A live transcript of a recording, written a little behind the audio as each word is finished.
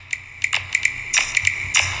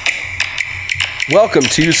Welcome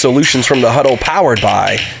to Solutions from the Huddle, powered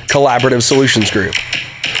by Collaborative Solutions Group.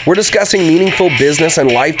 We're discussing meaningful business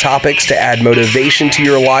and life topics to add motivation to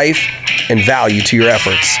your life and value to your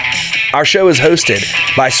efforts. Our show is hosted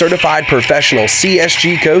by certified professional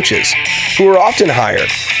CSG coaches who are often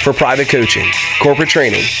hired for private coaching, corporate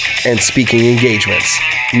training, and speaking engagements.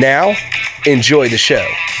 Now, enjoy the show.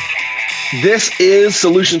 This is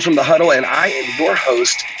Solutions from the Huddle, and I am your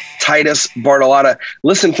host, Titus Bartolotta.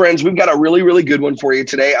 Listen, friends, we've got a really, really good one for you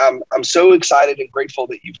today. I'm so excited and grateful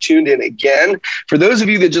that you've tuned in again. For those of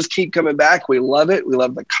you that just keep coming back, we love it. We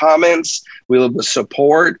love the comments. We love the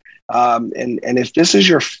support. And if this is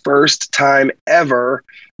your first time ever,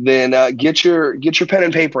 then get your pen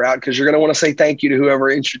and paper out, because you're going to want to say thank you to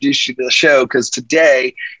whoever introduced you to the show, because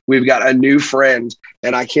today we've got a new friend,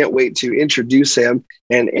 and I can't wait to introduce him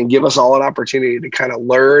and give us all an opportunity to kind of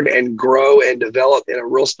learn and grow and develop in a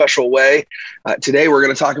real special way. Today, we're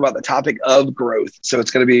going to talk about the topic of growth. So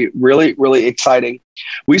it's going to be really, really exciting.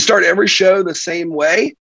 We start every show the same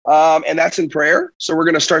way. And that's in prayer. So we're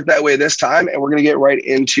going to start that way this time, and we're going to get right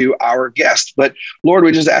into our guest. But Lord,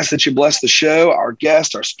 we just ask that you bless the show, our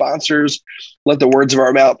guest, our sponsors. Let the words of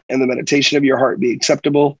our mouth and the meditation of your heart be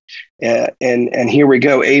acceptable. And here we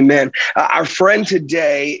go. Amen. Our friend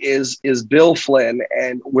today is Bill Flynn,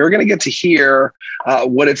 and we're going to get to hear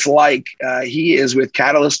what it's like. He is with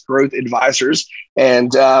Catalyst Growth Advisors.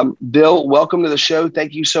 And Bill, welcome to the show.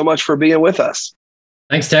 Thank you so much for being with us.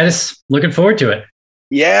 Thanks, Titus. Looking forward to it.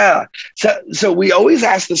 Yeah. So we always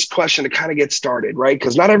ask this question to kind of get started, right?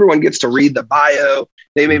 Because not everyone gets to read the bio.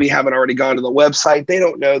 They maybe haven't already gone to the website. They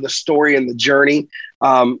don't know the story and the journey.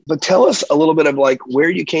 But tell us a little bit of like where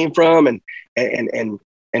you came from and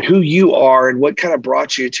who you are and what kind of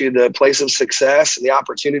brought you to the place of success and the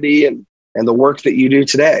opportunity and the work that you do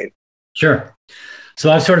today. Sure.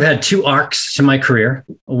 So I've sort of had two arcs to my career.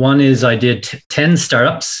 One is I did 10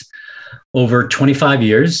 startups over 25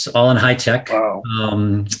 years, all in high tech. Wow.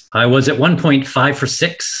 I was at one point 5 for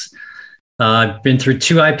 6. I've been through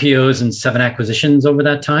 2 IPOs and 7 acquisitions over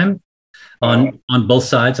that time on both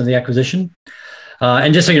sides of the acquisition.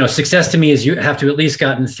 And just so you know, success to me is you have to at least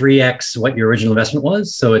gotten 3x what your original investment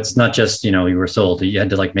was. So it's not just, you were sold, you had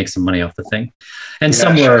to like make some money off the thing. And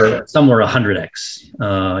some were 100x.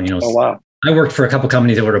 Oh, wow. I worked for a couple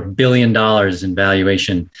companies that were $1 billion in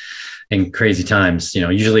valuation in crazy times.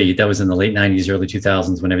 Usually that was in the late 90s, early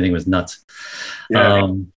 2000s when everything was nuts.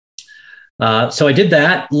 Yeah. So I did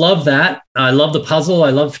that. Love that. I love the puzzle. I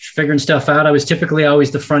love figuring stuff out. I was typically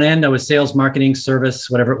always the front end. I was sales, marketing, service,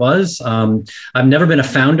 whatever it was. I've never been a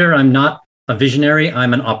founder. I'm not a visionary.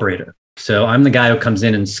 I'm an operator. So I'm the guy who comes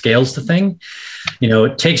in and scales the thing.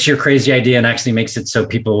 It takes your crazy idea and actually makes it so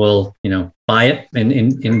people will, buy it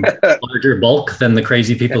in larger bulk than the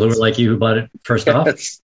crazy people who are like you who bought it first off.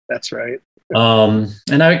 That's right.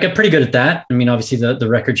 And I get pretty good at that. I mean, obviously the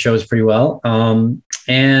record shows pretty well.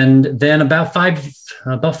 And then about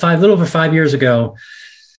little over 5 years ago,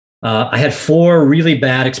 I had 4 really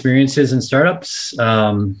bad experiences in startups.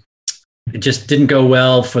 It just didn't go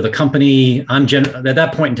well for the company. At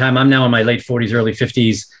that point in time, I'm now in my late 40s, early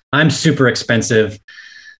 50s. I'm super expensive.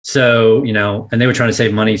 So, and they were trying to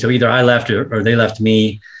save money. So either I left or they left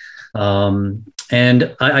me.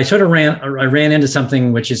 And I sort of ran into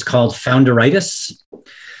something which is called founderitis.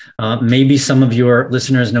 Maybe some of your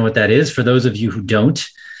listeners know what that is. For those of you who don't,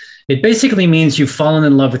 it basically means you've fallen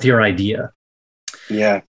in love with your idea.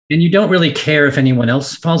 Yeah. And you don't really care if anyone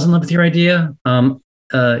else falls in love with your idea.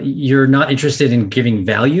 You're not interested in giving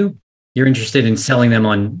value. You're interested in selling them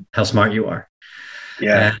on how smart you are.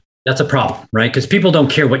 Yeah. And that's a problem, right? Because people don't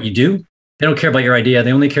care what you do. They don't care about your idea.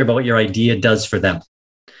 They only care about what your idea does for them.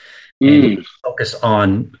 And you focus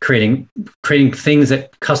on creating things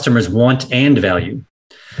that customers want and value.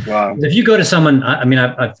 Wow. If you go to someone,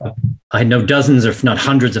 I know dozens, if not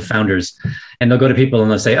hundreds of founders, and they'll go to people and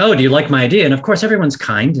they'll say, "Oh, do you like my idea?" And of course, everyone's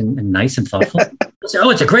kind and nice and thoughtful. They'll say, "Oh,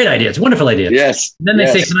 it's a great idea. It's a wonderful idea." Yes. And then they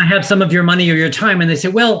say, "Can I have some of your money or your time?" And they say,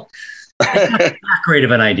 "Well, it's not that great of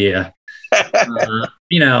an idea."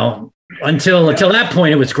 Until that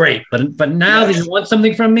point, it was great, but now that you want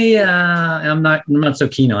something from me, I'm not so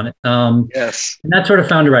keen on it. Yes, and that sort of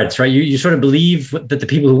founderitis, right? You sort of believe that the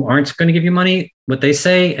people who aren't going to give you money, what they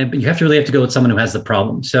say, but you have to go with someone who has the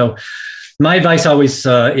problem. So, my advice always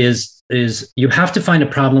is you have to find a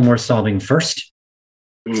problem worth solving first,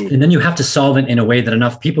 and then you have to solve it in a way that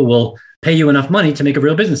enough people will pay you enough money to make a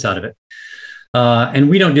real business out of it. And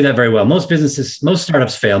we don't do that very well. Most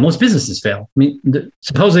startups fail. Most businesses fail. I mean,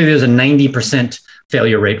 supposedly there's a 90%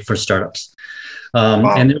 failure rate for startups.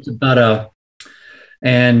 Wow. And there's about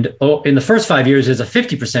in the first 5 years, there's a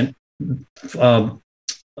 50%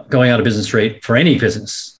 going out of business rate for any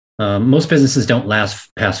business. Most businesses don't last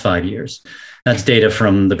past 5 years. That's data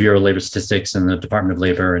from the Bureau of Labor Statistics and the Department of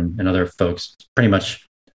Labor and other folks. Pretty much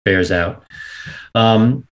bears out.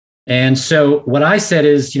 And so what I said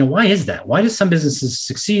is, why is that? Why do some businesses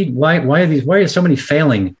succeed? Why are so many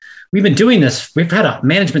failing? We've been doing this. We've had a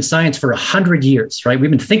management science for 100 years, right?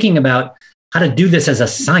 We've been thinking about how to do this as a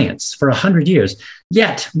science for 100 years.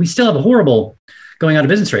 Yet we still have a horrible going out of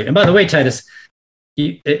business rate. And by the way, Titus,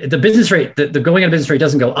 the business rate, the going out of business rate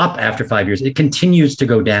doesn't go up after 5 years. It continues to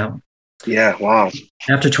go down. Yeah. Wow.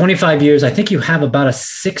 After 25 years, I think you have about a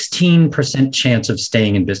 16% chance of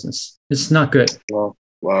staying in business. It's not good.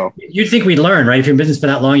 Wow. You'd think we'd learn, right? If you're in business for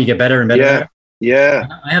that long, you get better and better. Yeah.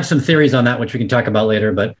 I have some theories on that, which we can talk about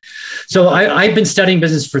later. But so I've been studying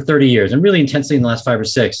business for 30 years and really intensely in the last 5 or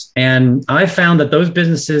 6. And I found that those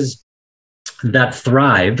businesses that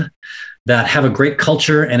thrive, that have a great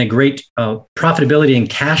culture and a great profitability and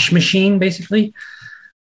cash machine, basically,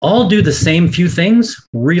 all do the same few things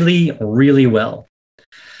really, really well.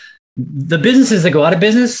 The businesses that go out of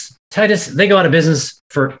business, Titus, they go out of business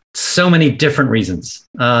for so many different reasons.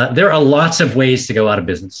 There are lots of ways to go out of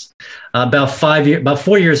business. About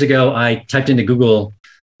 4 years ago, I typed into Google,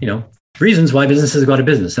 reasons why businesses go out of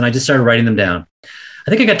business, and I just started writing them down. I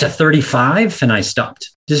think I got to 35 and I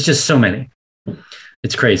stopped. There's just so many.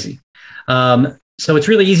 It's crazy. So it's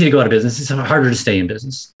really easy to go out of business. It's harder to stay in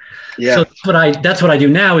business. Yeah. So that's what I do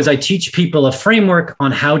now is I teach people a framework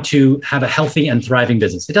on how to have a healthy and thriving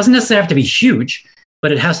business. It doesn't necessarily have to be huge,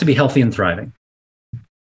 but it has to be healthy and thriving.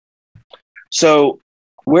 So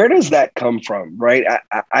where does that come from, right?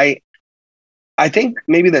 I think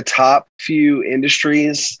maybe the top few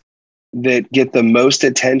industries that get the most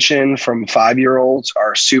attention from 5-year-olds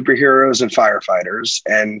are superheroes and firefighters.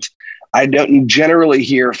 And I don't generally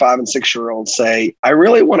hear 5 and 6-year-olds say, I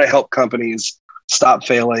really want to help companies stop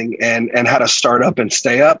failing and how to start up and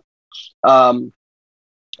stay up.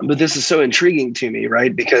 But this is so intriguing to me,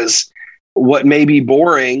 right? Because what may be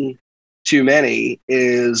boring to many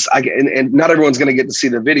is, and not everyone's going to get to see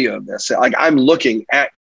the video of this. Like, I'm looking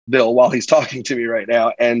at Bill while he's talking to me right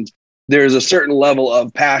now, and there's a certain level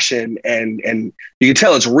of passion, and you can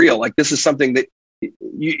tell it's real. Like, this is something that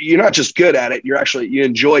you're not just good at it, you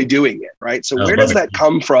enjoy doing it, right? So where does that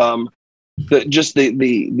come from?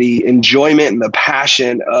 The enjoyment and the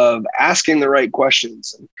passion of asking the right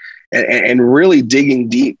questions and really digging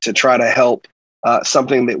deep to try to help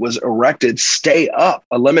something that was erected stay up,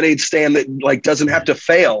 a lemonade stand that doesn't have to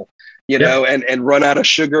fail, and run out of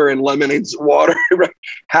sugar and lemonade's water.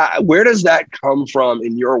 Where does that come from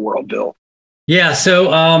in your world, Bill? Yeah.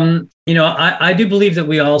 So, I do believe that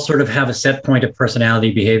we all sort of have a set point of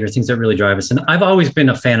personality, behavior, things that really drive us. And I've always been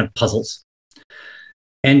a fan of puzzles.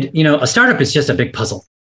 And, a startup is just a big puzzle.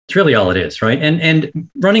 It's really all it is, right? And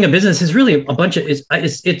running a business is really a bunch of,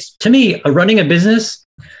 it's to me, running a business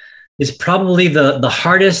is probably the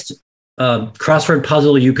hardest crossword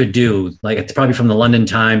puzzle you could do. Like, it's probably from the London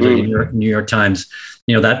Times or New York Times,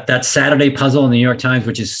 that Saturday puzzle in the New York Times,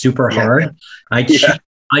 which is super hard.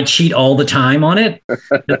 I cheat all the time on it.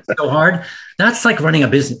 It's so hard. That's like running a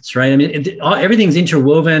business, right? I mean, everything's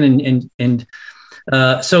interwoven and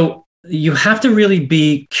so you have to really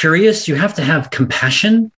be curious. You have to have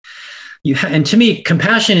compassion. And to me,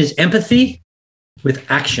 compassion is empathy with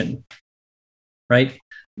action, right?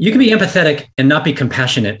 You can be empathetic and not be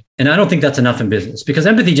compassionate. And I don't think that's enough in business, because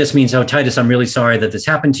empathy just means, oh, Titus, I'm really sorry that this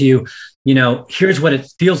happened to you. Here's what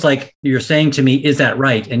it feels like you're saying to me. Is that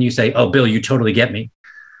right? And you say, oh, Bill, you totally get me.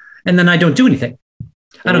 And then I don't do anything.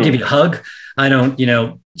 I don't give you a hug. I don't,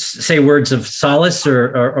 say words of solace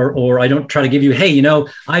or I don't try to give you, hey,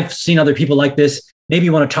 I've seen other people like this. Maybe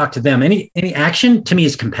you want to talk to them. Any action to me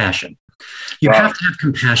is compassion. You have to have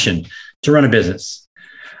compassion to run a business.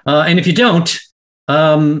 And if you don't,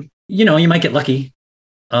 you might get lucky.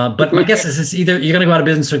 But my guess is it's either you're going to go out of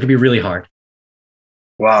business or it could be really hard.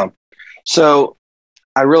 Wow. So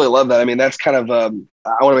I really love that. I mean, that's kind of,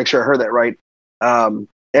 I want to make sure I heard that right.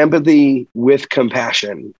 Empathy with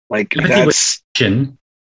compassion. Like, empathy that's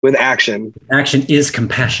with action. Action is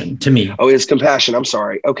compassion to me. Oh, it's compassion. I'm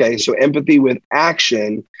sorry. Okay. So empathy with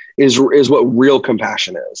action is what real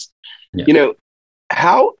compassion is. Yeah.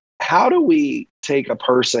 How do we take a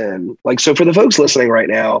person, so for the folks listening right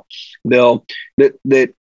now, Bill,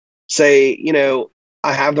 that say,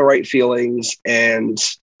 I have the right feelings and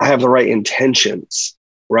I have the right intentions,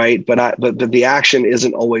 right? But the action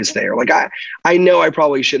isn't always there. Like, I know I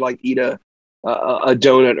probably should eat a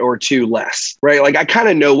donut or two less, right? Like, I kind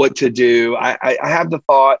of know what to do. I have the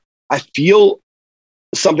thought, I feel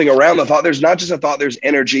something around the thought. There's not just a thought, there's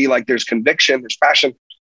energy, there's conviction, there's passion.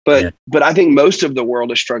 But I think most of the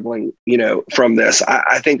world is struggling, from this.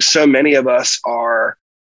 I think so many of us are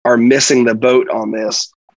missing the boat on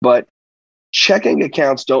this, but checking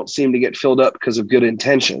accounts don't seem to get filled up because of good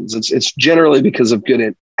intentions. It's generally because of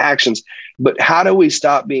good actions. But how do we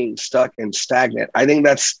stop being stuck and stagnant? I think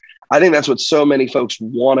that's what so many folks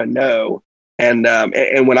want to know. And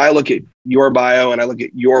when I look at your bio and I look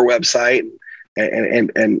at your website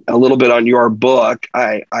and a little bit on your book,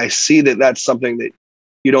 I see that that's something that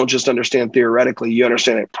you don't just understand theoretically, you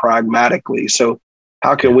understand it pragmatically. So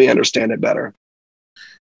how can we understand it better?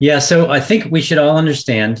 Yeah. So I think we should all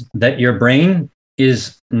understand that your brain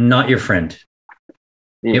is not your friend.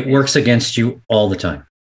 Mm-hmm. It works against you all the time.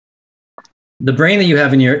 The brain that you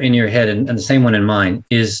have in your head and the same one in mine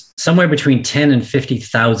is somewhere between 10 and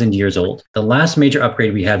 50,000 years old. The last major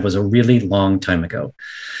upgrade we had was a really long time ago.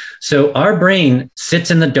 So our brain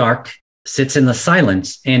sits in the dark, sits in the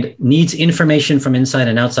silence, and needs information from inside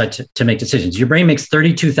and outside to make decisions. Your brain makes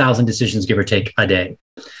 32,000 decisions, give or take, a day.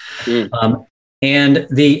 And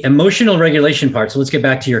the emotional regulation part, so let's get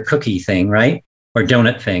back to your cookie thing, right? Or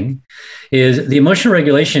donut thing, is the emotional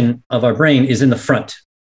regulation of our brain is in the front.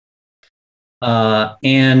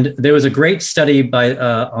 And there was a great study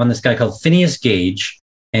on this guy called Phineas Gage.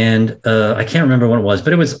 And I can't remember when it was,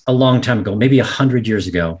 but it was a long time ago, maybe 100 years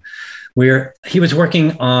ago, where he was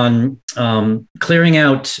working on clearing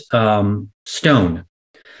out stone.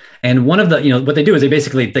 And one of the, what they do is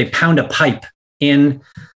they pound a pipe in,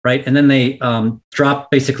 right? And then they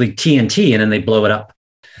drop basically TNT and then they blow it up.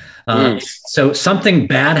 So something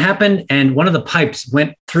bad happened and one of the pipes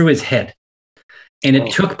went through his head and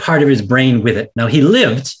it took part of his brain with it. Now he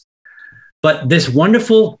lived, but this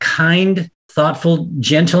wonderful, kind, thoughtful,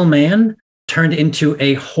 gentle man turned into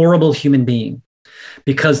a horrible human being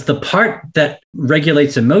because the part that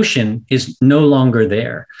regulates emotion is no longer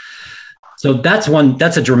there. So that's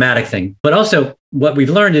a dramatic thing. But also what we've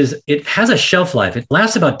learned is it has a shelf life. It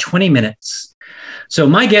lasts about 20 minutes. So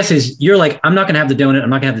my guess is you're like, I'm not going to have the donut. I'm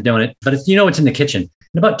not going to have the donut, but it's in the kitchen.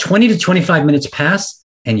 And about 20 to 25 minutes pass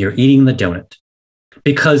and you're eating the donut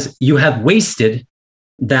because you have wasted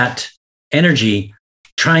that energy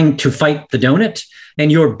trying to fight the donut.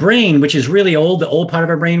 And your brain, which is really old, the old part of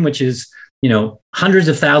our brain, which is, hundreds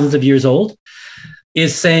of thousands of years old,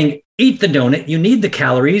 is saying, eat the donut. You need the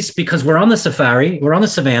calories because we're on the safari, we're on the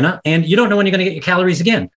savannah, and you don't know when you're going to get your calories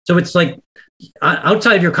again. So it's like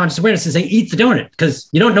outside of your conscious awareness is saying, eat the donut because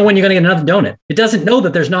you don't know when you're going to get another donut. It doesn't know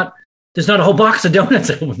that there's not a whole box of donuts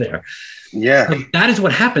over there. Yeah. So that is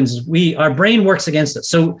what happens. Our brain works against us.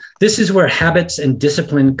 So this is where habits and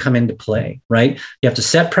discipline come into play, right? You have to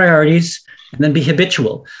set priorities and then be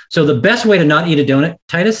habitual. So the best way to not eat a donut,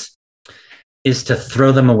 Titus, is to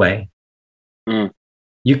throw them away.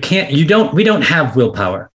 We don't have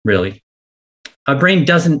willpower, really. Our brain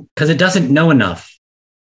doesn't, because it doesn't know enough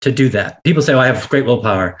to do that. People say, I have great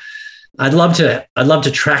willpower. I'd love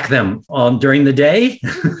to track them during the day.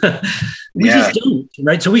 We just don't,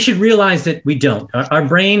 right? So we should realize that we don't. Our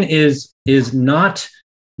brain is not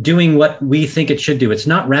doing what we think it should do. It's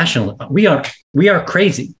not rational. We are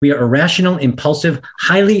crazy. We are irrational, impulsive,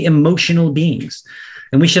 highly emotional beings.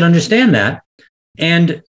 And we should understand that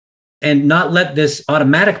and not let this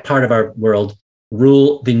automatic part of our world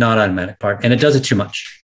rule the not automatic part. And it does it too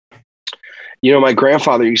much. My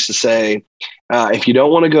grandfather used to say, if you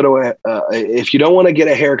don't want to get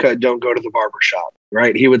a haircut, don't go to the barber shop,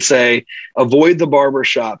 right? He would say, avoid the barber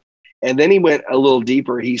shop. And then he went a little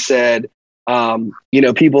deeper. He said,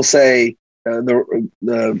 people say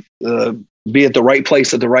the be at the right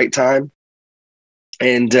place at the right time.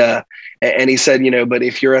 And he said, but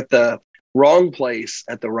if you're at the wrong place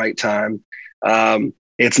at the right time,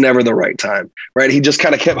 it's never the right time, right? He just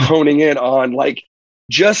kind of kept honing in on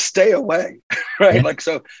just stay away, right? Yeah.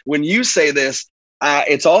 So when you say this,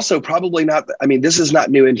 it's also probably not, this is not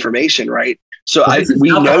new information, right? So we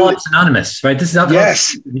know Alcoholics Anonymous, right? This is alcohol.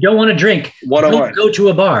 Yes. If you don't want to drink, don't go to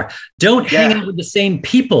a bar. Don't hang out with the same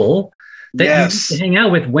people that you used to hang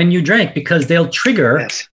out with when you drank, because they'll trigger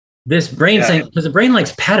this brain saying, because the brain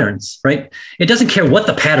likes patterns, right? It doesn't care what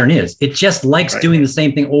the pattern is. It just likes doing the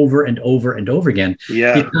same thing over and over and over again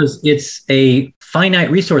because it's a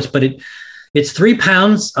finite resource, but it's 3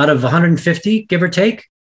 pounds out of 150, give or take,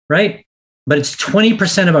 right? But it's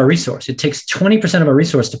 20% of our resource. It takes 20% of our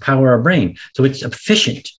resource to power our brain. So it's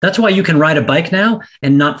efficient. That's why you can ride a bike now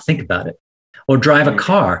and not think about it, or drive a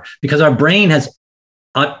car, because our brain has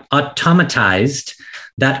automatized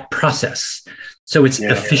that process. So it's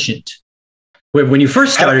efficient. When you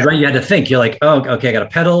first started, right, you had to think. You're like, oh, okay, I got to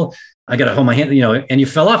pedal. I got to hold my hand, and you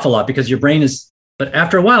fell off a lot because your brain is, but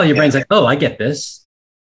after a while, your brain's like, oh, I get this.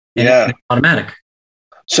 And it's automatic.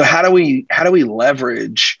 So how do we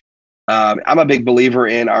leverage? I'm a big believer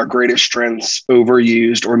in our greatest strengths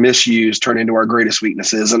overused or misused turn into our greatest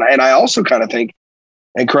weaknesses. And I also kind of think,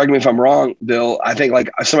 and correct me if I'm wrong, Bill, I think like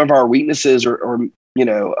some of our weaknesses or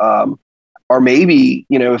maybe,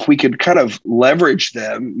 if we could kind of leverage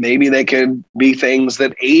them, maybe they could be things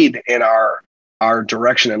that aid in our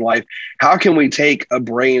direction in life. How can we take a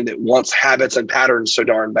brain that wants habits and patterns so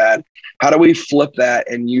darn bad? How do we flip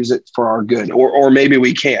that and use it for our good? Or maybe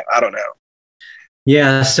we can't. I don't know.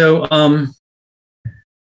 Yeah. So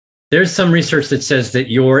there's some research that says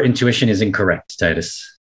that your intuition is incorrect,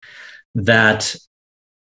 Titus. That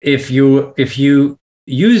if you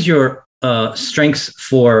use your strengths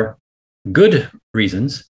for good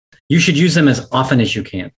reasons, you should use them as often as you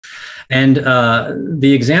can. And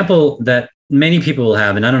the example that many people will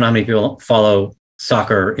have, and I don't know how many people follow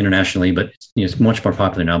soccer internationally, but it's much more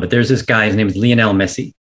popular now. But there's this guy, his name is Lionel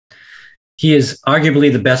Messi. He is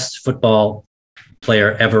arguably the best football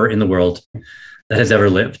player ever in the world that has ever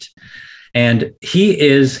lived. And he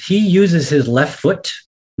uses his left foot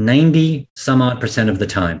 90 some odd % of the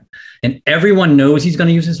time. And everyone knows he's going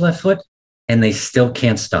to use his left foot, and they still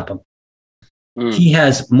can't stop him. He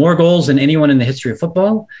has more goals than anyone in the history of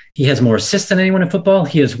football. He has more assists than anyone in football.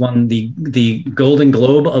 He has won the Golden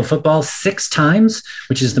Globe of football 6 times,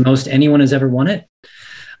 which is the most anyone has ever won it.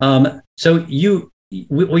 So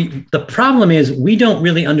the problem is we don't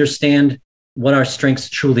really understand what our strengths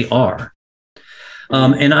truly are.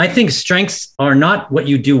 And I think strengths are not what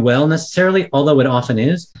you do well necessarily, although it often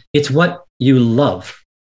is. It's what you love.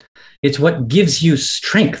 It's what gives you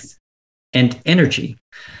strength and energy.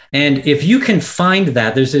 And if you can find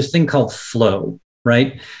that, there's this thing called flow,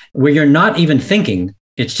 right? Where you're not even thinking,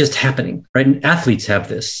 it's just happening, right? And athletes have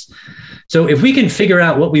this. So if we can figure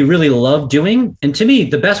out what we really love doing, and to me,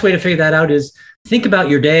 the best way to figure that out is think about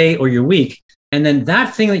your day or your week. And then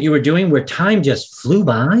that thing that you were doing where time just flew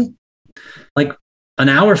by, like an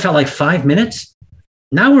hour felt like 5 minutes.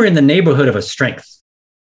 Now we're in the neighborhood of a strength,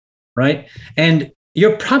 right? And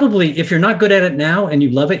you're probably, if you're not good at it now and you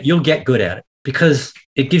love it, you'll get good at it because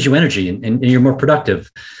it gives you energy and you're more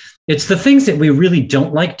productive. It's the things that we really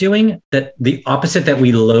don't like doing, that the opposite that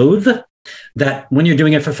we loathe, that when you're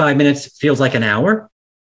doing it for 5 minutes, it feels like an hour.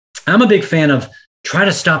 I'm a big fan of try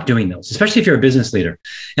to stop doing those, especially if you're a business leader.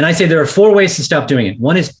 And I say there are 4 ways to stop doing it.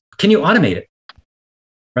 One is, can you automate it?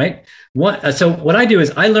 Right? So what I do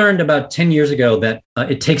is I learned about 10 years ago that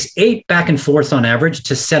it takes 8 back and forths on average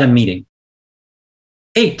to set a meeting.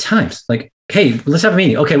 8 times. Like, hey, let's have a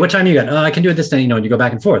meeting. Okay, what time you got? Oh, I can do it this day, and you go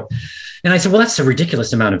back and forth. And I said, well, that's a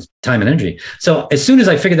ridiculous amount of time and energy. So as soon as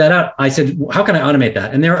I figured that out, I said, how can I automate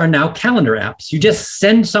that? And there are now calendar apps. You just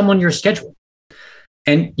send someone your schedule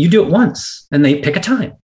and you do it once and they pick a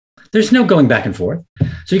time. There's no going back and forth.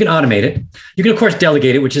 So you can automate it. You can, of course,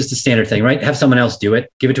 delegate it, which is the standard thing, right? Have someone else do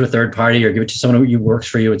it, give it to a third party or give it to someone who works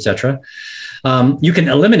for you, et cetera. You can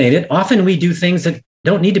eliminate it. Often we do things that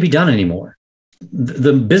don't need to be done anymore.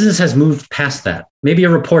 The business has moved past that. Maybe a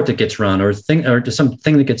report that gets run or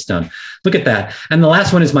something that gets done. Look at that. And the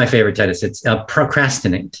last one is my favorite, Titus. It's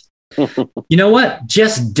procrastinate. You know what?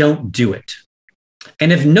 Just don't do it.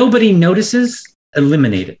 And if nobody notices,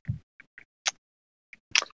 eliminate it.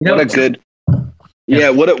 What a good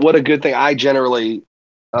thing. I generally,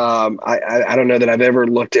 I don't know that I've ever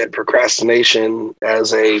looked at procrastination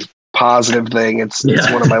as a positive thing. It's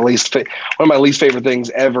one of my least favorite things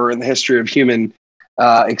ever in the history of human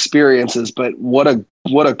experiences. But what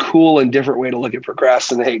a cool and different way to look at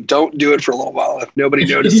procrastinate. Don't do it for a little while if nobody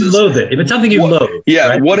notices. If you loathe it, if it's something you loathe.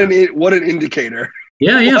 Yeah. Right? What an indicator.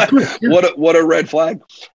 Yeah. What a red flag.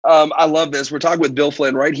 I love this. We're talking with Bill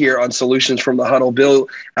Flynn right here on Solutions from the Huddle. Bill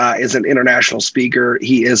is an international speaker.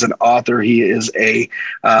 He is an author. He is a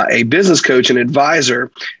business coach and advisor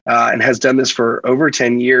and has done this for over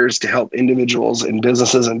 10 years to help individuals and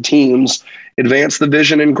businesses and teams advance the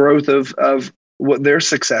vision and growth of what their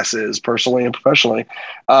success is personally and professionally.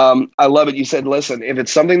 I love it. You said, listen, if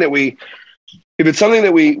it's something that we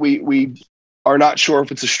are not sure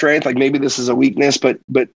if it's a strength, like maybe this is a weakness, but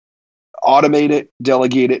automate it,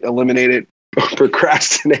 delegate it, eliminate it,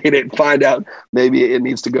 procrastinate it, find out maybe it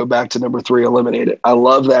needs to go back to number 3, eliminate it. I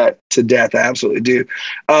love that to death. I absolutely do.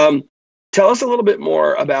 Tell us a little bit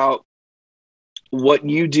more about what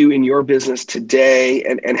you do in your business today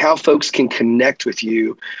and how folks can connect with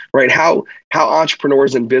you, right? How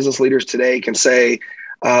entrepreneurs and business leaders today can say,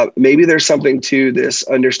 maybe there's something to this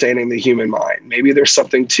understanding the human mind. Maybe there's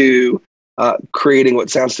something to creating what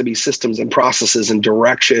sounds to be systems and processes and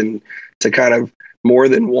direction to kind of more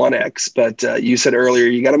than 1x. But you said earlier,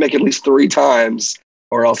 you got to make at least 3 times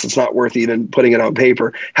or else it's not worth even putting it on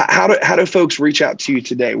paper. How do folks reach out to you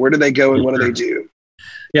today? Where do they go and what do they do?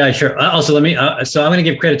 Yeah, sure. Also, let me. So I'm going to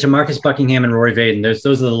give credit to Marcus Buckingham and Rory Vaden.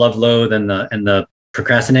 Those are the love, loathe, and the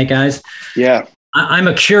procrastinate guys. Yeah. I'm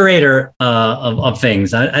a curator of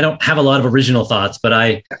things. I don't have a lot of original thoughts, but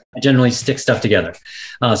I generally stick stuff together.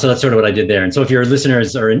 So that's sort of what I did there. And so if your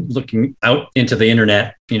listeners are looking out into the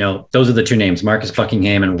internet, those are the two names, Marcus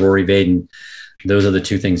Buckingham and Rory Vaden. Those are the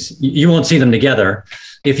two things. You won't see them together.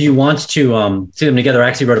 If you want to see them together, I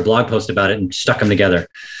actually wrote a blog post about it and stuck them together.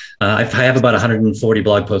 I have about 140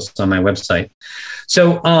 blog posts on my website.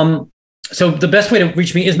 So the best way to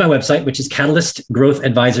reach me is my website, which is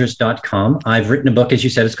catalystgrowthadvisors.com. I've written a book, as you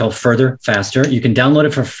said, it's called Further, Faster. You can download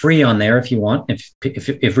it for free on there if you want,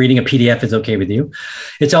 if reading a PDF is okay with you.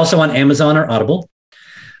 It's also on Amazon or Audible.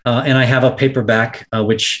 And I have a paperback,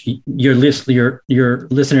 which your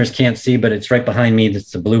listeners can't see, but it's right behind me.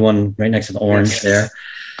 That's the blue one right next to the orange there.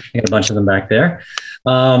 I got a bunch of them back there.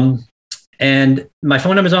 And my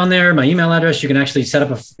phone number is on there, my email address. You can actually set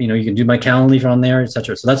up you can do my Calendly on there, et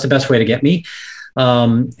cetera. So that's the best way to get me.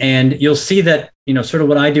 And you'll see that, sort of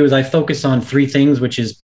what I do is I focus on three things, which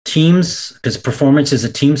is teams, because performance is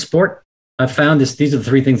a team sport. I've found these are the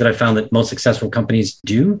three things that I found that most successful companies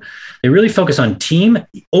do. They really focus on team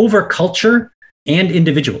over culture and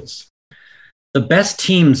individuals. The best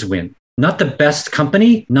teams win, not the best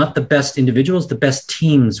company, not the best individuals, the best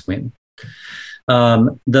teams win.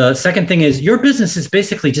 The second thing is your business is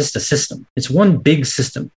basically just a system. It's one big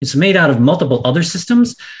system. It's made out of multiple other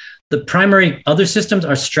systems. The primary other systems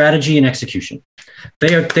are strategy and execution.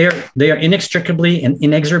 They are inextricably and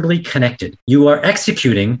inexorably connected. You are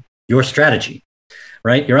executing your strategy,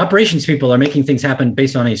 right? Your operations people are making things happen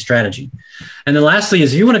based on a strategy. And then lastly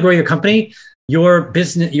is you want to grow your company, your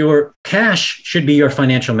business, your cash should be your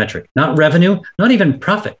financial metric, not revenue, not even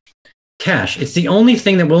profit. Cash. It's the only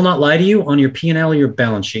thing that will not lie to you on your P&L or your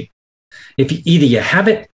balance sheet. If either you have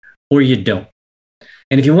it or you don't.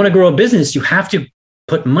 And if you want to grow a business, you have to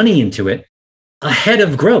put money into it ahead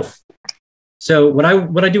of growth. So what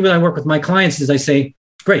I do when I work with my clients is I say,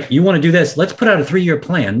 great, you want to do this. Let's put out a 3-year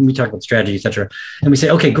plan. We talk about strategy, et cetera. And we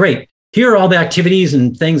say, okay, great. Here are all the activities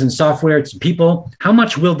and things and software and people. How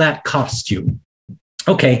much will that cost you?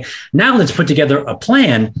 Okay, now let's put together a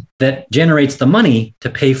plan that generates the money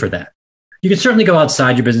to pay for that. You can certainly go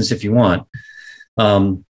outside your business if you want.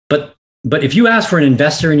 But if you ask for an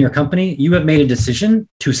investor in your company, you have made a decision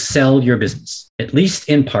to sell your business, at least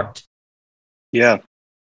in part. Yeah.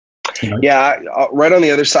 Yeah. Right on the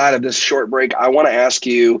other side of this short break, I want to ask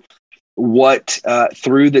you what,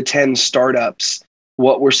 through the 10 startups,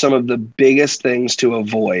 what were some of the biggest things to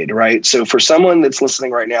avoid, right? So for someone that's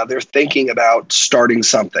listening right now, they're thinking about starting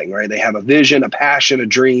something, right? They have a vision, a passion, a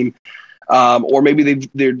dream. Or maybe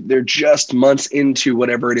they're just months into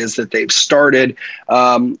whatever it is that they've started.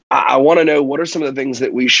 I want to know what are some of the things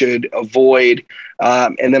that we should avoid.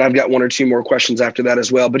 And then I've got one or two more questions after that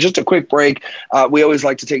as well. But just a quick break. We always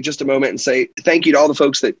like to take just a moment and say thank you to all the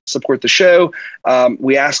folks that support the show.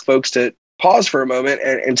 We ask folks to pause for a moment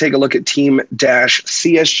and take a look at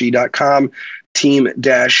team-csg.com.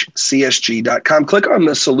 team-csg.com. Click on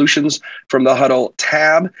the Solutions from the Huddle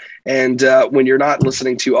tab. And when you're not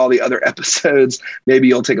listening to all the other episodes, maybe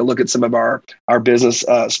you'll take a look at some of our business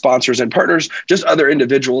sponsors and partners, just other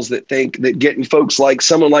individuals that think that getting folks like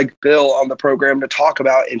someone like Bill on the program to talk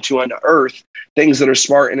about and to unearth things that are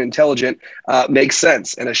smart and intelligent makes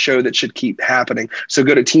sense and a show that should keep happening. So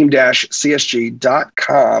go to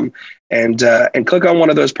team-csg.com and click on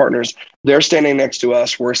one of those partners. They're standing next to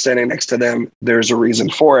us. We're standing next to them. There's a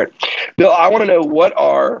reason for it. Bill, I want to know what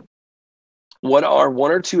are one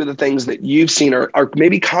or two of the things that you've seen are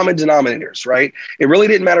maybe common denominators, right? It really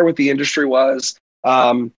didn't matter what the industry was.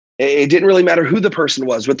 It didn't really matter who the person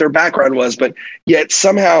was, what their background was, but yet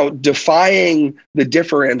somehow defying the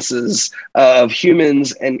differences of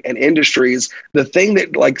humans and industries, the thing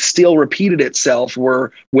that still repeated itself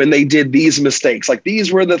were when they did these mistakes.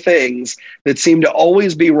 These were the things that seemed to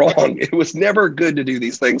always be wrong. It was never good to do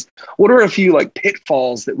these things. What are a few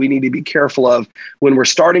pitfalls that we need to be careful of when we're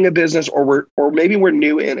starting a business or maybe we're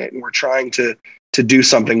new in it and we're trying to do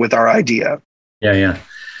something with our idea? Yeah.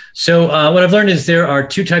 So what I've learned is there are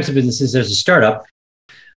two types of businesses. There's a startup,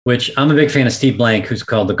 which I'm a big fan of Steve Blank, who's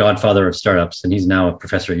called the godfather of startups. And he's now a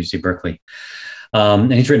professor at UC Berkeley.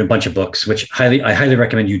 And he's written a bunch of books, which I highly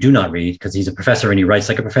recommend you do not read because he's a professor and he writes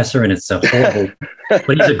like a professor and it's a horrible,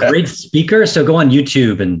 but he's a great speaker. So go on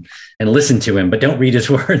YouTube and listen to him, but don't read his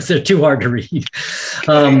words. They're too hard to read.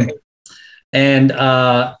 And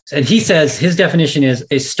he says his definition is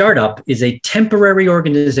a startup is a temporary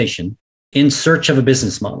organization in search of a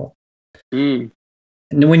business model.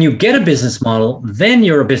 And when you get a business model, then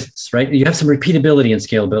you're a business, right? You have some repeatability and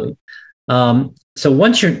scalability. So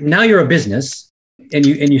once you're a business, and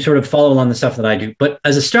you sort of follow along the stuff that I do. But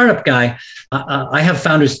as a startup guy, I have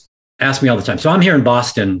founders ask me all the time. So I'm here in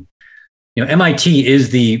Boston. MIT is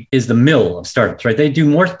the mill of startups, right? They do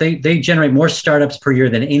more. They generate more startups per year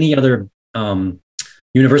than any other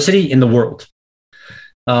university in the world.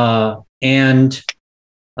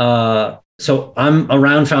 So I'm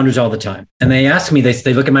around founders all the time, and they ask me.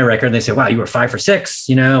 They look at my record and they say, "Wow, you were 5 for 6,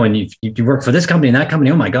 and you work for this company and that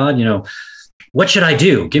company. Oh my God, what should I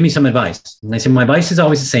do? Give me some advice." And I say, my advice is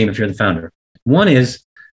always the same if you're the founder. One is,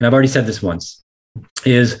 and I've already said this once,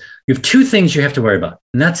 is you have 2 things you have to worry about,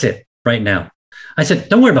 and that's it right now. I said,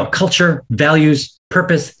 don't worry about culture, values,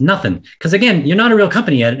 purpose, nothing. Because again, you're not a real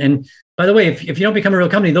company yet. And by the way, if you don't become a real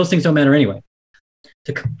company, those things don't matter anyway.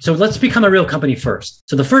 So let's become a real company first.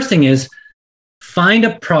 So the first thing is find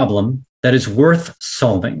a problem that is worth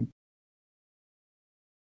solving.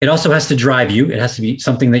 It also has to drive you. It has to be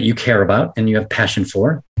something that you care about and you have passion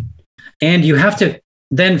for. And you have to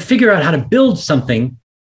then figure out how to build something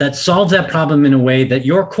that solves that problem in a way that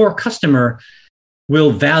your core customer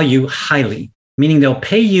will value highly, meaning they'll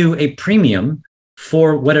pay you a premium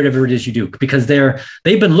for whatever it is you do, because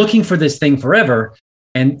they've been looking for this thing forever.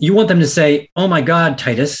 And you want them to say, "Oh my God,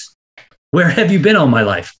 Titus, where have you been all my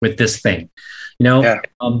life with this thing?" Yeah.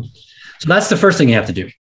 So that's the first thing you have to do.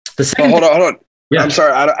 The second hold on. Yeah. I'm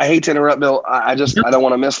sorry. I hate to interrupt, Bill. I don't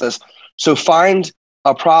want to miss this. So find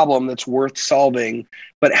a problem that's worth solving,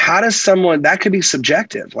 but how does that could be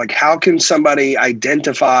subjective. Like, how can somebody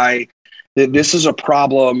identify that this is a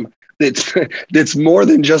problem that's more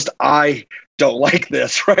than just, I don't like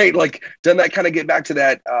this, right? Like, doesn't that kind of get back to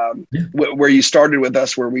that where you started with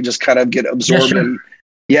us, where we just kind of get absorbed in?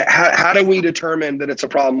 Yeah. How do we determine that it's a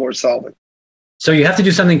problem worth solving? So you have to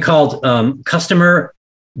do something called customer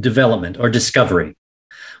development or discovery,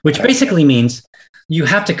 which basically means you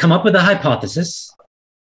have to come up with a hypothesis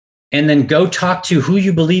and then go talk to who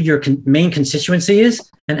you believe your main constituency is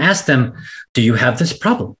and ask them, do you have this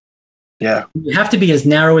problem? Yeah. You have to be as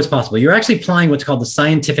narrow as possible. You're actually applying what's called the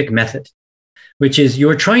scientific method, which is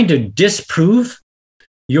you're trying to disprove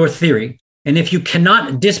your theory. And if you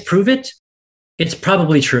cannot disprove it, it's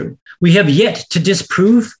probably true. We have yet to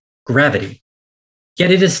disprove gravity,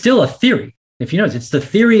 yet it is still a theory. If you notice, it's the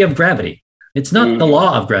theory of gravity. It's not the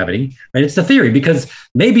law of gravity, right? It's the theory, because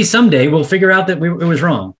maybe someday we'll figure out that it was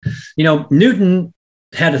wrong. Newton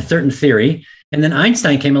had a certain theory, and then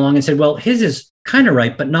Einstein came along and said, well, his is kind of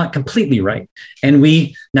right, but not completely right. And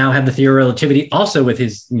we now have the theory of relativity also with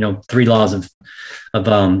his, 3 laws of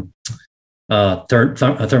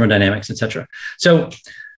thermodynamics, et cetera. So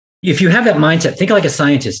if you have that mindset, think like a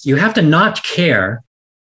scientist. You have to not care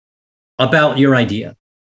about your idea.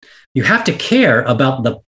 You have to care about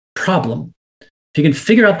the problem. If you can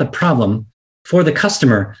figure out the problem for the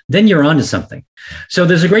customer, then you're onto something. So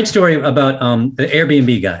there's a great story about the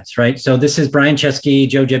Airbnb guys, right? So this is Brian Chesky,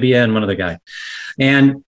 Joe Gebbia, and one other guy.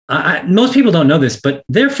 And most people don't know this, but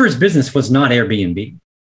their first business was not Airbnb.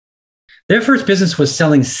 Their first business was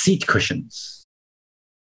selling seat cushions.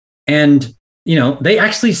 And they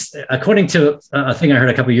actually, according to a thing I heard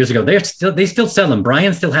a couple of years ago, they still sell them.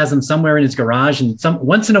 Brian still has them somewhere in his garage, and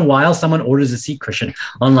once in a while, someone orders a seat cushion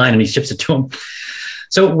online and he ships it to them.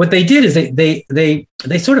 So what they did is they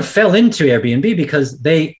sort of fell into Airbnb because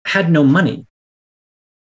they had no money,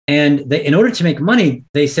 and in order to make money,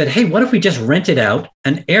 they said, "Hey, what if we just rented out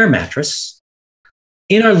an air mattress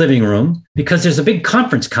in our living room because there's a big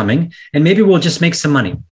conference coming, and maybe we'll just make some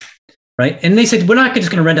money." Right. And they said, we're not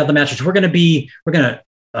just going to rent out the mattress. We're going to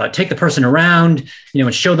take the person around,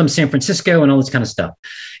 and show them San Francisco and all this kind of stuff.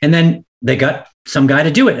 And then they got some guy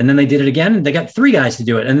to do it. And then they did it again. And they got 3 guys to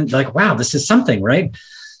do it. And like, wow, this is something, right?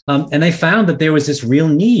 And they found that there was this real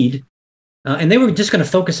need. And they were just going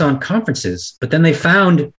to focus on conferences. But then they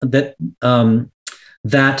found that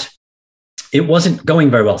that it wasn't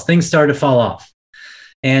going very well. Things started to fall off.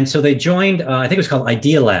 And so they joined, I think it was called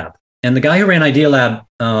Idea Lab. And the guy who ran Idea Lab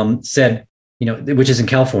said, which is in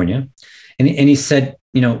California, and he said,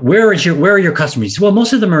 where are your customers? He said, well,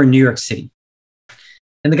 most of them are in New York City.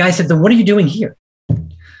 And the guy said, then what are you doing here?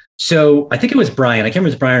 So I think it was Brian. I can't remember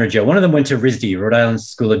if it was Brian or Joe. One of them went to RISD, Rhode Island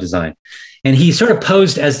School of Design. And he sort of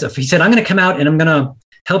posed he said, I'm going to come out and I'm going to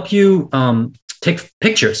help you take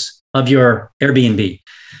pictures of your Airbnb.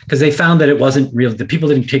 Because they found that it wasn't real. The people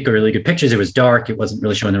didn't take really good pictures. It was dark. It wasn't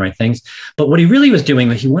really showing the right things. But what he really was doing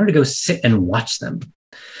was he wanted to go sit and watch them.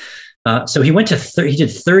 So he went to he did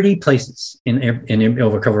 30 places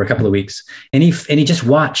over a couple of weeks, and he just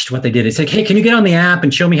watched what they did. He said, "Hey, can you get on the app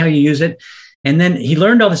and show me how you use it?" And then he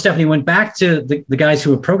learned all this stuff and he went back to the guys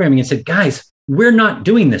who were programming and said, guys, we're not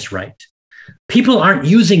doing this right. People aren't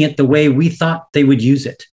using it the way we thought they would use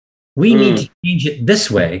it. We need to change it this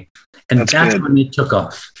way. And that's when it took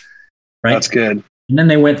off. Right. That's good. And then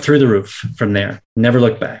they went through the roof from there, never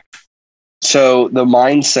looked back. So the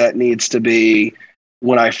mindset needs to be,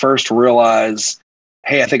 when I first realize,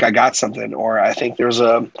 hey, I think I got something, or I think there's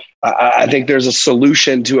a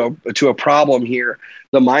solution to a problem here.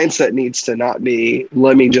 The mindset needs to not be,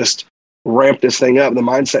 let me just ramp this thing up. The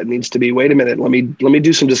mindset needs to be, wait a minute, let me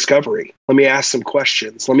do some discovery. Let me ask some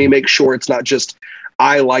questions. Let me make sure it's not just,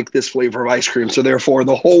 I like this flavor of ice cream, so therefore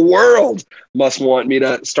the whole world must want me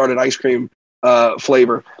to start an ice cream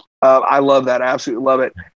flavor. I love that. I absolutely love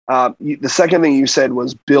it. The second thing you said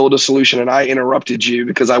was build a solution, and I interrupted you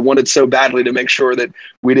because I wanted so badly to make sure that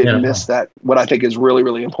we didn't miss that, what I think is really,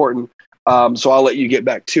 really important. So I'll let you get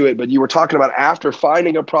back to it. But you were talking about, after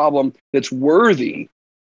finding a problem that's worthy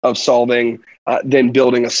of solving, then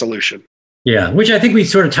building a solution. Yeah, which I think we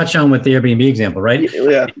sort of touched on with the Airbnb example, right?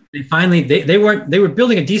 Yeah. They were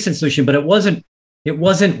building a decent solution, but it wasn't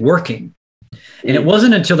working. And it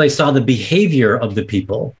wasn't until they saw the behavior of the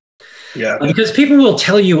people. Yeah. Because people will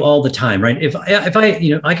tell you all the time, right? If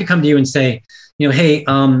I could come to you and say, hey,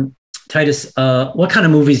 Titus, what kind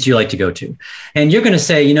of movies do you like to go to? And you're going to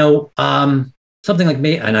say, something like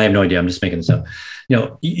me, and I have no idea, I'm just making this up.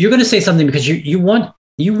 You're going to say something because you want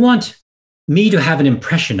me to have an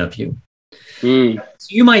impression of you. So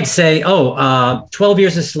you might say, 12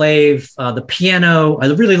 Years a Slave, The Piano. I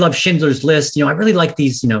really love Schindler's List. I really like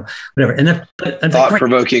these, whatever. And then,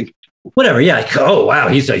 thought-provoking. Whatever. Yeah. Oh, wow.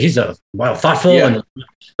 He's a thoughtful. Yeah.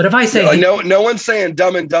 But if I say, no one's saying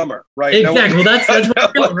Dumb and Dumber, right? Exactly. Well, that's what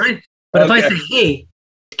I'm doing, right? But if I say, hey,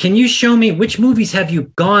 can you show me which movies have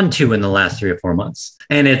you gone to in the last 3 or 4 months?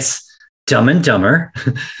 And it's Dumb and Dumber.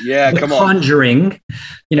 Yeah. The Conjuring,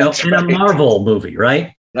 and a Marvel movie,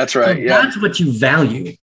 right? That's right. So that's what you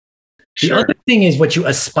value. The Sure. other thing is what you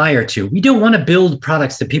aspire to. We don't want to build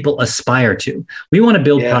products that people aspire to. We want to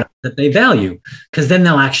build products that they value, because then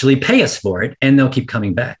they'll actually pay us for it and they'll keep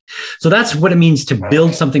coming back. So that's what it means to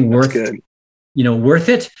build something worth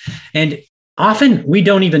it. And often we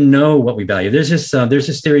don't even know what we value. There's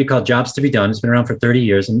this theory called jobs to be done. It's been around for 30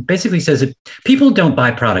 years and basically says that people don't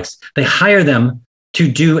buy products. They hire them to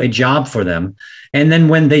do a job for them. And then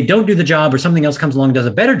when they don't do the job or something else comes along and does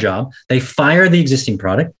a better job, they fire the existing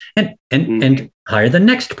product and hire the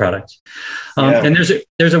next product. And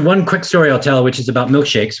there's a one quick story I'll tell, which is about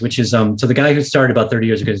milkshakes, which is, so the guy who started about 30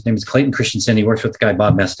 years ago, his name is Clayton Christensen. He works with the guy,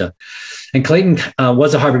 Bob Mesta. And Clayton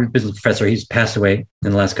was a Harvard business professor. He's passed away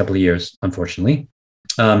in the last couple of years, unfortunately.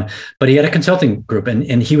 But he had a consulting group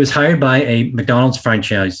and he was hired by a McDonald's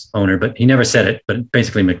franchise owner, but he never said it, but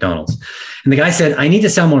basically McDonald's. And the guy said, I need to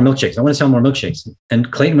sell more milkshakes. I want to sell more milkshakes.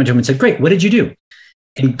 And Clayton went to him and said, great, what did you do?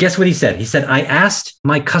 And guess what he said? He said, I asked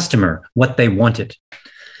my customer what they wanted.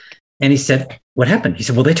 And he said, what happened? He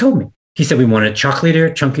said, well, they told me. He said, we wanted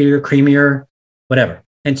chocolatier, chunkier, creamier, whatever.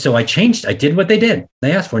 And so I did what they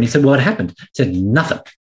asked for. And he said, well, what happened? He said, nothing.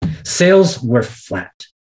 Sales were flat.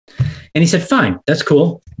 And he said, fine, that's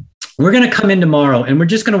cool. We're going to come in tomorrow and we're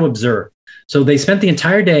just going to observe. So they spent the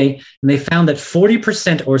entire day and they found that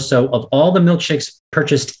 40% or so of all the milkshakes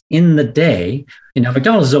purchased in the day,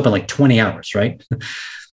 McDonald's is open like 20 hours, right?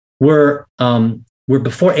 were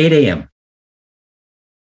before 8 a.m.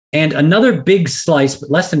 And another big slice, but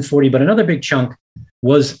less than 40, but another big chunk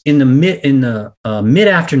was in the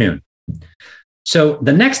mid-afternoon. So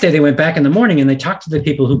the next day they went back in the morning and they talked to the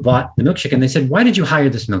people who bought the milkshake and they said, why did you hire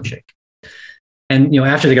this milkshake? And,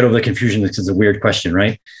 after they got over the confusion, this is a weird question,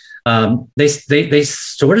 right? They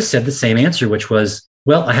sort of said the same answer, which was,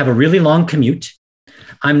 well, I have a really long commute.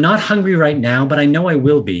 I'm not hungry right now, but I know I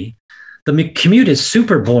will be. The commute is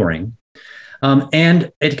super boring.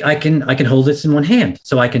 And I can hold this in one hand.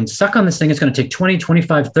 So I can suck on this thing. It's going to take 20,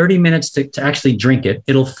 25, 30 minutes to actually drink it.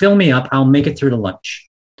 It'll fill me up. I'll make it through to lunch.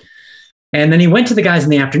 And then he went to the guys in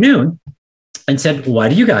the afternoon and said, why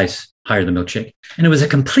do you guys hire the milkshake? And it was a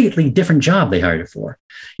completely different job they hired it for.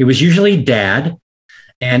 It was usually dad,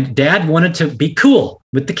 and dad wanted to be cool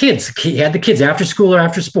with the kids. He had the kids after school or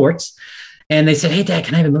after sports. And they said, hey, Dad,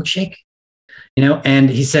 can I have a milkshake? And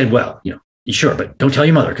he said, well, sure, but don't tell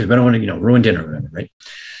your mother because we don't want to, ruin dinner, right?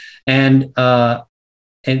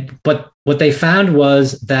 But what they found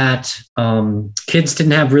was that kids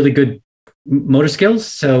didn't have really good motor skills.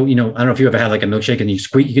 So, I don't know if you ever had like a milkshake and you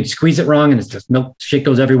could squeeze it wrong and it's just milkshake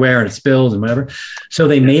goes everywhere and it spills and whatever. So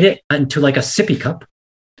they made it into like a sippy cup.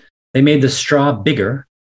 They made the straw bigger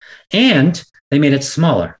and they made it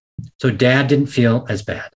smaller. So dad didn't feel as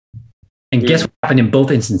bad. And guess what happened in both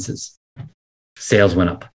instances? sales went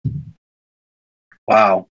up.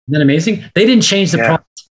 Wow. Isn't that amazing? They didn't change the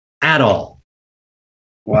product at all.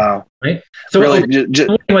 Wow. Right. So really,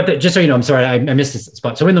 just so you know, I'm sorry, I missed this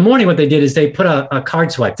spot. So in the morning, what they did is they put a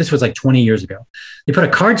card swipe. This was like 20 years ago. They put a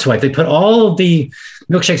card swipe. They put all of the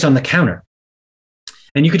milkshakes on the counter,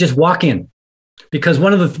 and you could just walk in, because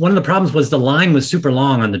one of the problems was the line was super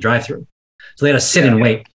long on the drive-through. So they had to sit and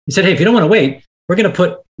wait. He said, hey, if you don't want to wait, we're going to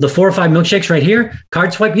put the 4 or 5 milkshakes right here.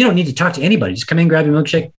 Card swipe. You don't need to talk to anybody. Just come in, grab your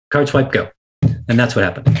milkshake, card swipe, go. And that's what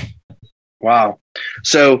happened. Wow.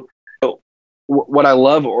 So what I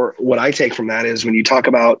love, or what I take from that, is when you talk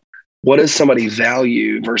about what does somebody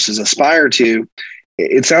value versus aspire to,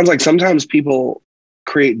 it sounds like sometimes people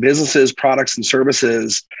create businesses, products, and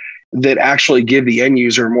services that actually give the end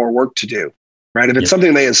user more work to do, right? If it's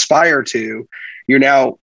something they aspire to, you're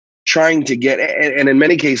now trying to get, and in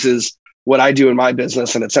many cases, what I do in my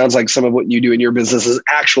business, and it sounds like some of what you do in your business, is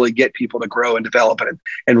actually get people to grow and develop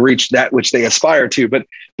and reach that which they aspire to. But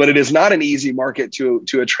it is not an easy market to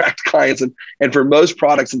attract clients. And for most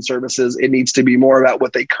products and services, it needs to be more about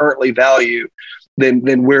what they currently value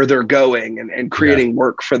than where they're going and creating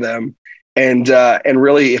work for them. And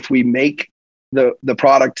really, if we make the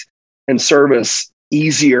product and service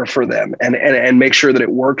easier for them and make sure that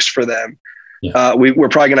it works for them, we're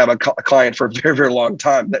probably going to have a client for a very, very long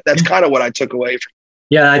time. That's kind of what I took away from.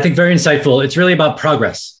 Yeah, I think very insightful. It's really about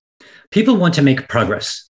progress. People want to make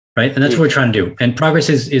progress, right? And that's what we're trying to do. And progress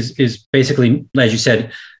is basically, as you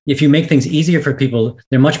said, if you make things easier for people,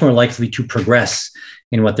 they're much more likely to progress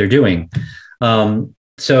in what they're doing.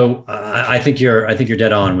 So I think you're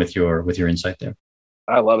dead on with your insight there.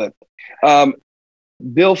 I love it.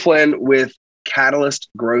 Bill Flynn with Catalyst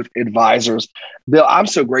Growth Advisors. Bill, I'm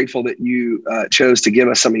so grateful that you chose to give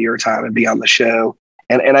us some of your time and be on the show.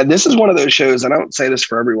 And this is one of those shows, and I don't say this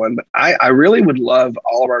for everyone, but I really would love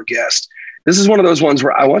all of our guests. This is one of those ones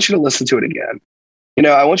where I want you to listen to it again.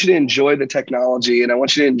 I want you to enjoy the technology, and I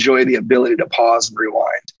want you to enjoy the ability to pause and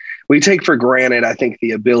rewind. We take for granted, I think,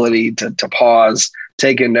 the ability to pause,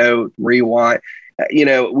 take a note, rewind.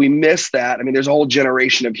 We miss that. I mean, there's a whole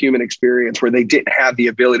generation of human experience where they didn't have the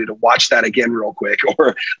ability to watch that again real quick,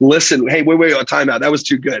 or listen. Hey, wait, time out. That was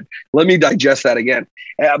too good. Let me digest that again.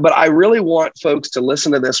 But I really want folks to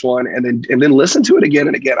listen to this one and then listen to it again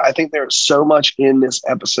and again. I think there's so much in this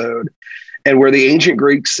episode, and where the ancient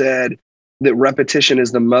Greeks said that repetition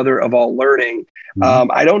is the mother of all learning.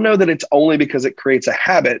 I don't know that it's only because it creates a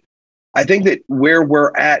habit. I think that where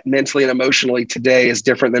we're at mentally and emotionally today is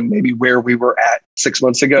different than maybe where we were at 6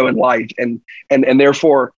 months ago in life. And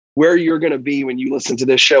therefore, where you're going to be when you listen to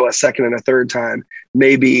this show a second and a third time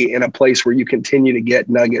may be in a place where you continue to get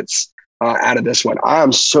nuggets out of this one.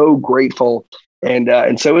 I'm so grateful.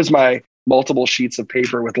 And so is my multiple sheets of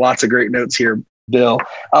paper with lots of great notes here, Bill.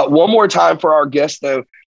 One more time for our guests, though.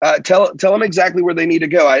 Tell them exactly where they need to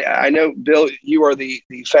go. I know, Bill, you are the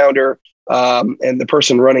founder and the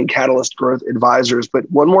person running Catalyst Growth Advisors. But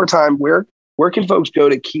one more time, where can folks go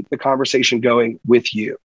to keep the conversation going with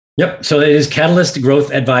you? Yep. So it is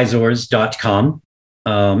catalystgrowthadvisors.com.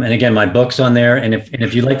 And again, my book's on there. And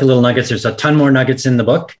if you like the little nuggets, there's a ton more nuggets in the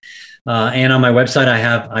book. And on my website,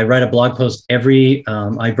 I write a blog post I write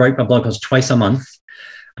a blog post twice a month.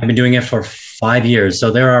 I've been doing it for 5 years.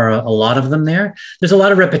 So there are a lot of them there. There's a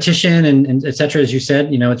lot of repetition and et cetera. As you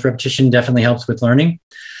said, it's repetition definitely helps with learning.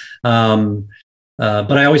 But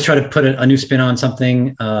I always try to put a new spin on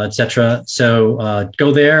something, et cetera. So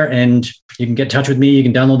go there and you can get in touch with me. You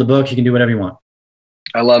can download the book. You can do whatever you want.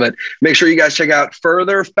 I love it. Make sure you guys check out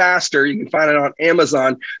Further Faster. You can find it on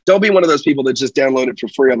Amazon. Don't be one of those people that just download it for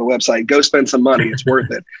free on the website. Go spend some money. It's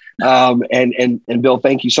worth it. And Bill,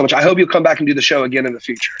 thank you so much. I hope you'll come back and do the show again in the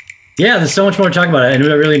future. Yeah, there's so much more to talk about. And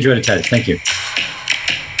I really enjoyed it, Titus. Thank you.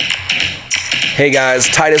 Hey guys,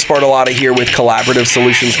 Titus Bartolotta here with Collaborative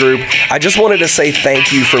Solutions Group. I just wanted to say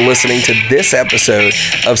thank you for listening to this episode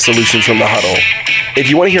of Solutions from the Huddle. If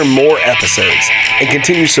you want to hear more episodes and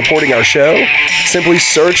continue supporting our show, simply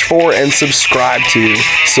search for and subscribe to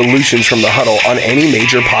Solutions from the Huddle on any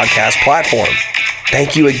major podcast platform.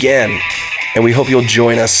 Thank you again, and we hope you'll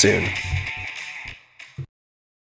join us soon.